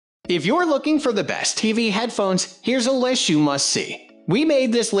If you're looking for the best TV headphones, here's a list you must see. We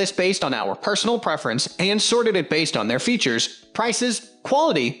made this list based on our personal preference and sorted it based on their features, prices,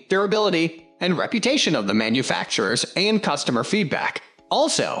 quality, durability, and reputation of the manufacturers and customer feedback.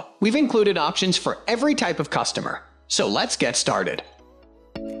 Also, we've included options for every type of customer. So let's get started.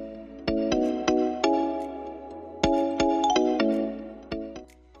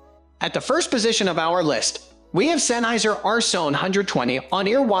 At the first position of our list, we have Sennheiser RS120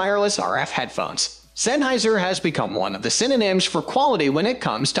 on-ear wireless RF headphones. Sennheiser has become one of the synonyms for quality when it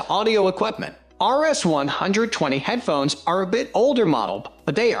comes to audio equipment. RS120 headphones are a bit older model,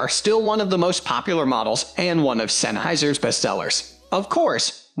 but they are still one of the most popular models and one of Sennheiser's bestsellers. Of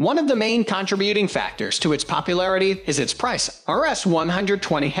course, one of the main contributing factors to its popularity is its price.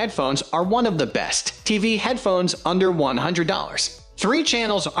 RS120 headphones are one of the best TV headphones under $100. 3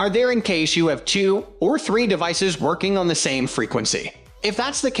 channels are there in case you have 2 or 3 devices working on the same frequency. If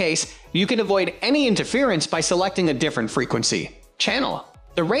that's the case, you can avoid any interference by selecting a different frequency channel.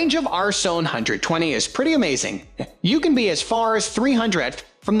 The range of RS120 is pretty amazing. You can be as far as 300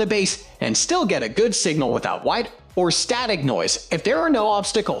 from the base and still get a good signal without white or static noise if there are no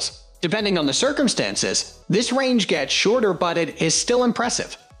obstacles. Depending on the circumstances, this range gets shorter, but it is still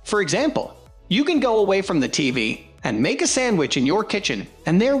impressive. For example, you can go away from the TV and make a sandwich in your kitchen,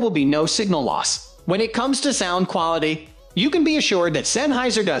 and there will be no signal loss. When it comes to sound quality, you can be assured that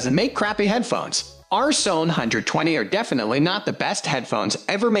Sennheiser doesn't make crappy headphones. RS120 are definitely not the best headphones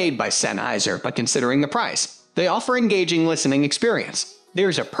ever made by Sennheiser, but considering the price, they offer engaging listening experience.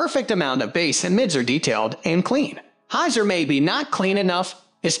 There's a perfect amount of bass and mids are detailed and clean. Highs are maybe not clean enough,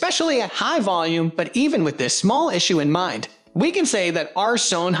 especially at high volume, but even with this small issue in mind, we can say that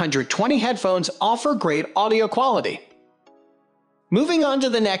RS120 headphones offer great audio quality. Moving on to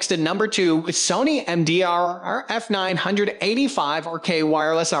the next at number 2 with Sony MDR F985RK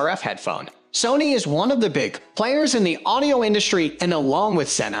wireless RF headphone. Sony is one of the big players in the audio industry, and along with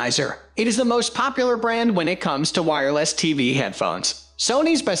Sennheiser, it is the most popular brand when it comes to wireless TV headphones.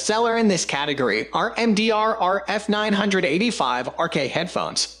 Sony's bestseller in this category are MDR F985RK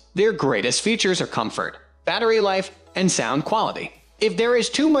headphones. Their greatest features are comfort, battery life, and sound quality. If there is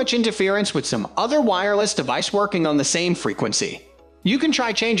too much interference with some other wireless device working on the same frequency, you can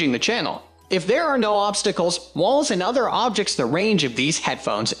try changing the channel. If there are no obstacles, walls, and other objects, the range of these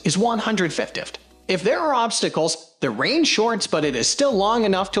headphones is 150. If there are obstacles, the range shortens, but it is still long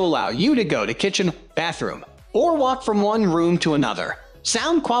enough to allow you to go to kitchen, bathroom, or walk from one room to another.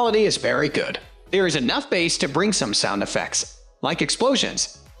 Sound quality is very good. There is enough bass to bring some sound effects, like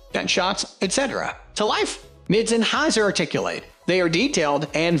explosions, gunshots, etc., to life. Mids and highs are articulate. They are detailed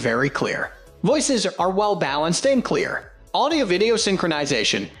and very clear. Voices are well balanced and clear. Audio-video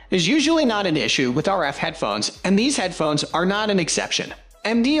synchronization is usually not an issue with RF headphones, and these headphones are not an exception.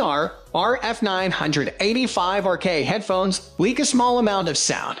 MDR F985RK headphones leak a small amount of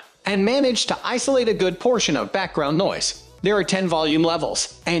sound and manage to isolate a good portion of background noise. There are 10 volume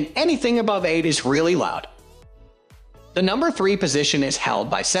levels, and anything above 8 is really loud. The number 3 position is held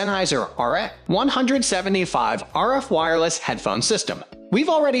by Sennheiser RS175 RF wireless headphone system. We've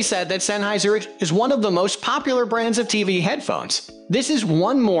already said that Sennheiser is one of the most popular brands of TV headphones. This is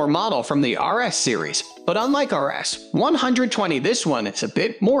one more model from the RS series, but unlike RS120, this one is a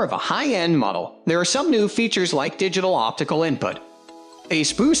bit more of a high-end model. There are some new features like digital optical input,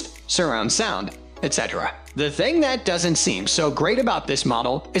 bass boost, surround sound, etc. The thing that doesn't seem so great about this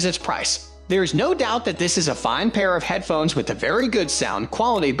model is its price. There is no doubt that this is a fine pair of headphones with a very good sound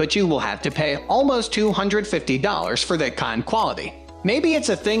quality, but you will have to pay almost $250 for that kind of quality. Maybe it's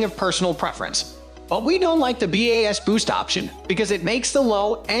a thing of personal preference, but we don't like the bass boost option because it makes the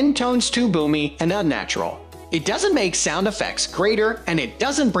low-end tones too boomy and unnatural. It doesn't make sound effects greater, and it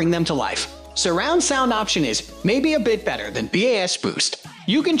doesn't bring them to life. Surround sound option is maybe a bit better than bass boost.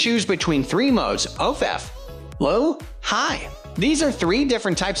 You can choose between 3 modes of F, low, high. These are 3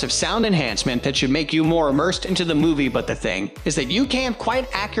 different types of sound enhancement that should make you more immersed into the movie, but the thing is that you can't quite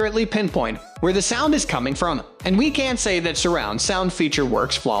accurately pinpoint where the sound is coming from, and we can't say that surround sound feature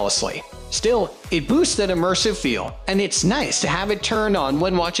works flawlessly. Still, it boosts that immersive feel, and it's nice to have it turned on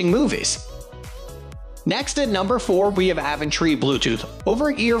when watching movies. Next at number 4 we have Avantree Bluetooth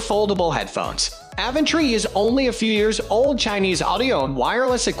over-ear foldable headphones. Avantree is only a few years old Chinese audio and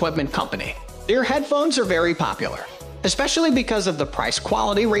wireless equipment company. Their headphones are very popular, especially because of the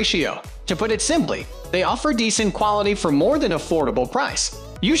price-quality ratio. To put it simply, they offer decent quality for more than affordable price.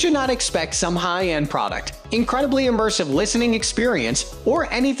 You should not expect some high-end product, incredibly immersive listening experience,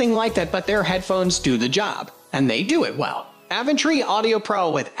 or anything like that, but their headphones do the job, and they do it well. Avantree Audio Pro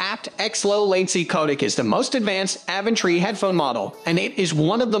with aptX low latency codec is the most advanced Avantree headphone model, and it is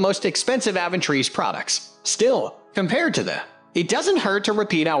one of the most expensive Avantree's products. Still, compared to it doesn't hurt to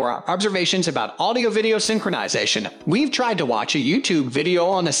repeat our observations about audio-video synchronization. We've tried to watch a YouTube video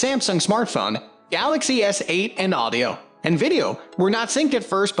on a Samsung smartphone, Galaxy S8, and audio and video were not synced at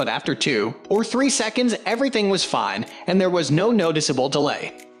first, but after 2 or 3 seconds everything was fine and there was no noticeable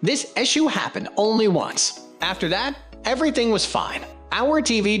delay. This issue happened only once. After that, everything was fine. Our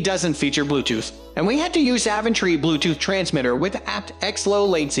TV doesn't feature Bluetooth, and we had to use Avantree Bluetooth transmitter with aptX low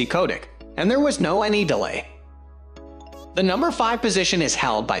latency codec, and there was no any delay. The number 5 position is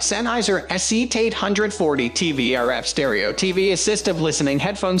held by Sennheiser SC840 TV RF Stereo TV Assistive Listening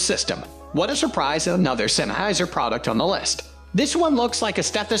Headphone System. What a surprise, another Sennheiser product on the list. This one looks like a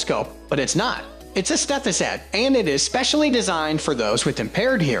stethoscope, but it's not. It's a stethoscope, and it is specially designed for those with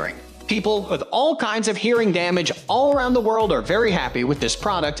impaired hearing. People with all kinds of hearing damage all around the world are very happy with this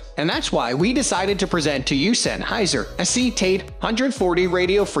product, and that's why we decided to present to you Sennheiser SC840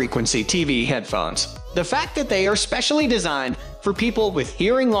 radio frequency TV headphones. The fact that they are specially designed for people with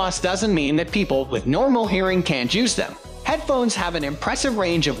hearing loss doesn't mean that people with normal hearing can't use them. Headphones have an impressive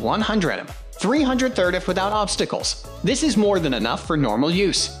range of 100 330 without obstacles. This is more than enough for normal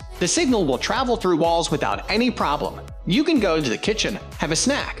use. The signal will travel through walls without any problem. You can go to the kitchen, have a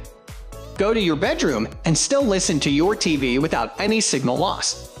snack, go to your bedroom, and still listen to your TV without any signal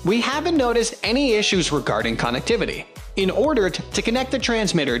loss. We haven't noticed any issues regarding connectivity. In order to connect the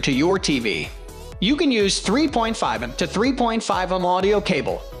transmitter to your TV, you can use 3.5mm to 3.5mm audio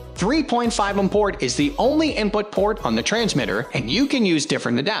cable. 3.5mm port is the only input port on the transmitter, and you can use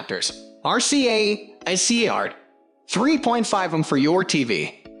different adapters. RCA, SCR, 3.5mm for your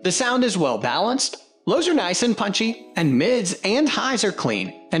TV. The sound is well balanced, lows are nice and punchy, and mids and highs are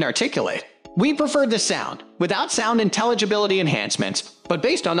clean and articulate. We prefer the sound, without sound intelligibility enhancements, but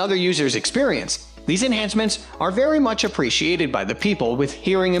based on other users' experience, these enhancements are very much appreciated by the people with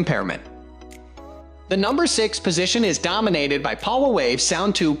hearing impairment. The number 6 position is dominated by Paww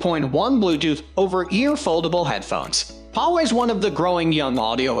WaveSound 2.1 Bluetooth over-ear foldable headphones. Paww is one of the growing young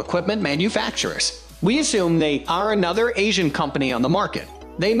audio equipment manufacturers. We assume they are another Asian company on the market.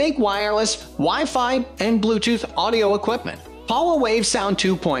 They make wireless, Wi-Fi, and Bluetooth audio equipment. Paww WaveSound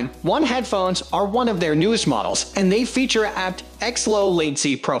 2.1 headphones are one of their newest models, and they feature aptX low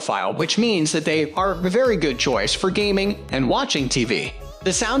latency profile, which means that they are a very good choice for gaming and watching TV.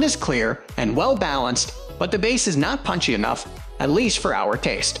 The sound is clear and well balanced, but the bass is not punchy enough, at least for our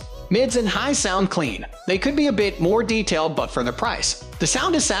taste. Mids and highs sound clean. They could be a bit more detailed, but for the price, the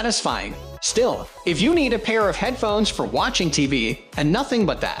sound is satisfying. Still, if you need a pair of headphones for watching TV and nothing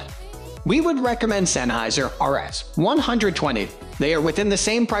but that, we would recommend Sennheiser RS120. They are within the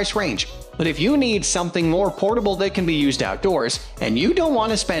same price range, but if you need something more portable that can be used outdoors and you don't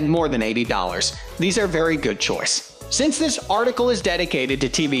want to spend more than $80, these are a very good choice. Since this article is dedicated to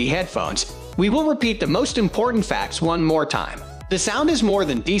TV headphones, we will repeat the most important facts one more time. The sound is more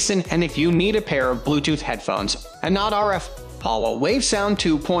than decent, and if you need a pair of Bluetooth headphones and not RF, Paww WaveSound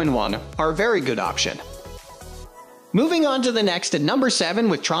 2.1 are a very good option. Moving on to the next at number 7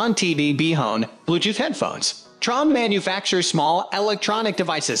 with TROND TD-Behone Bluetooth headphones. TROND manufactures small electronic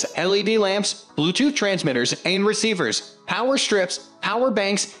devices, LED lamps, Bluetooth transmitters and receivers, power strips, power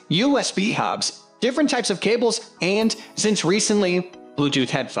banks, USB hubs, different types of cables, and, since recently, Bluetooth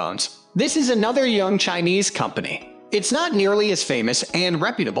headphones. This is another young Chinese company. It's not nearly as famous and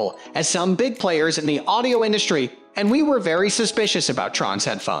reputable as some big players in the audio industry, and we were very suspicious about TROND's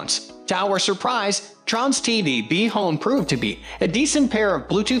headphones. To our surprise, TROND's TD-Behone proved to be a decent pair of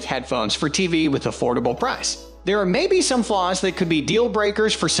Bluetooth headphones for TV with affordable price. There are maybe some flaws that could be deal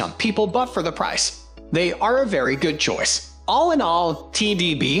breakers for some people, but for the price, they are a very good choice. All in all,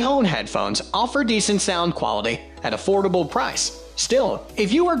 TD-Behone headphones offer decent sound quality at affordable price. Still,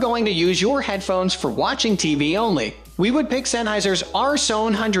 if you are going to use your headphones for watching TV only, we would pick Sennheiser's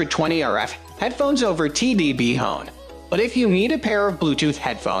RS120 RF headphones over TD-Behone. But if you need a pair of Bluetooth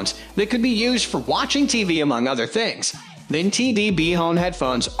headphones that could be used for watching TV among other things, then TD-Behone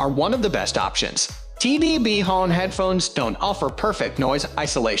headphones are one of the best options. TD-Behone headphones don't offer perfect noise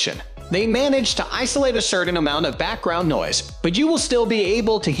isolation. They manage to isolate a certain amount of background noise, but you will still be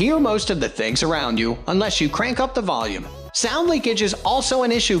able to hear most of the things around you unless you crank up the volume. Sound leakage is also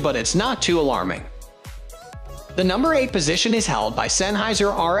an issue, but it's not too alarming. The number 8 position is held by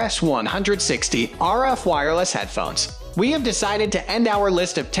Sennheiser RS160 RF wireless headphones. We have decided to end our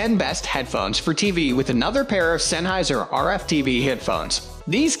list of 10 best headphones for TV with another pair of Sennheiser RF TV headphones.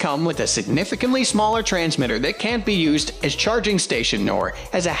 These come with a significantly smaller transmitter that can't be used as charging station nor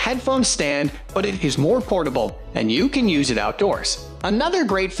as a headphone stand, but it is more portable and you can use it outdoors. Another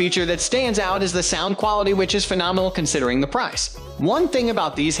great feature that stands out is the sound quality, which is phenomenal considering the price. One thing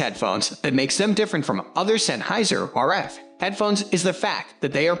about these headphones that makes them different from other Sennheiser RF headphones is the fact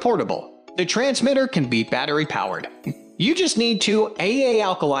that they are portable. The transmitter can be battery powered. You just need two AA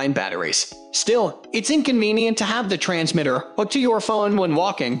alkaline batteries. Still, it's inconvenient to have the transmitter hooked to your phone when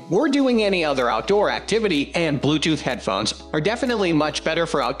walking or doing any other outdoor activity, and Bluetooth headphones are definitely much better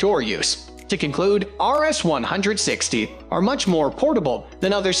for outdoor use. To conclude, RS160 are much more portable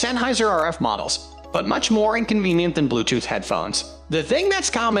than other Sennheiser RF models, but much more inconvenient than Bluetooth headphones. The thing that's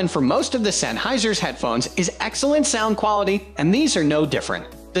common for most of the Sennheiser's headphones is excellent sound quality, and these are no different.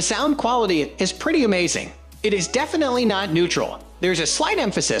 The sound quality is pretty amazing. It is definitely not neutral. There's a slight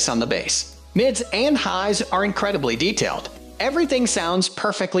emphasis on the bass. Mids and highs are incredibly detailed. Everything sounds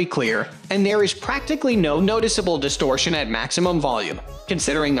perfectly clear, and there is practically no noticeable distortion at maximum volume.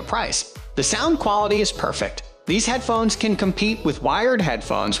 Considering the price, the sound quality is perfect. These headphones can compete with wired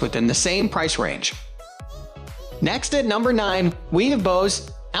headphones within the same price range. Next at number 9, we have Bose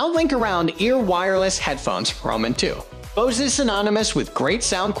SoundLink around-ear wireless headphones Roman 2. Bose is synonymous with great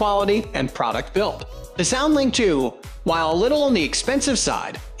sound quality and product build. The SoundLink 2, while a little on the expensive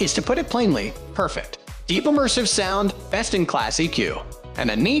side, is, to put it plainly, perfect. Deep immersive sound, best-in-class EQ,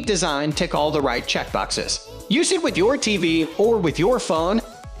 and a neat design tick all the right checkboxes. Use it with your TV or with your phone.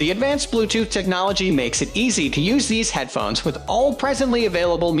 The advanced Bluetooth technology makes it easy to use these headphones with all presently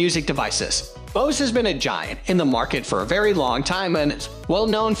available music devices. Bose has been a giant in the market for a very long time and is well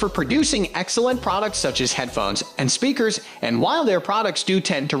known for producing excellent products such as headphones and speakers, and while their products do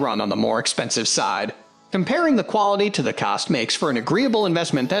tend to run on the more expensive side, comparing the quality to the cost makes for an agreeable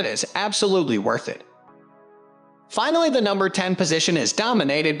investment that is absolutely worth it. Finally, the number 10 position is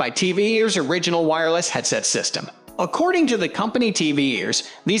dominated by TV Ear's original wireless headset system. According to the company TV Ears,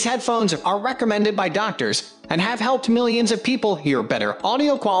 these headphones are recommended by doctors and have helped millions of people hear better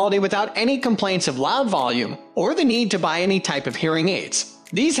audio quality without any complaints of loud volume or the need to buy any type of hearing aids.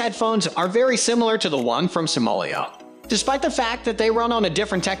 These headphones are very similar to the one from Sony, despite the fact that they run on a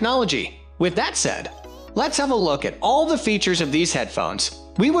different technology. With that said, let's have a look at all the features of these headphones.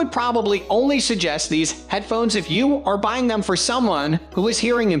 We would probably only suggest these headphones if you are buying them for someone who is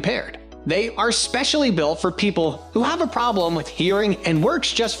hearing impaired. They are specially built for people who have a problem with hearing and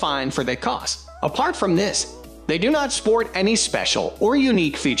works just fine for their cost. Apart from this, they do not sport any special or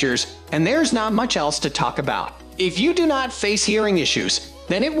unique features, and there's not much else to talk about. If you do not face hearing issues,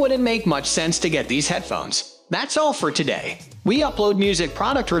 then it wouldn't make much sense to get these headphones. That's all for today. We upload music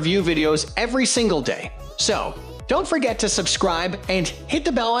product review videos every single day, so don't forget to subscribe and hit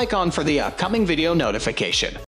the bell icon for the upcoming video notification.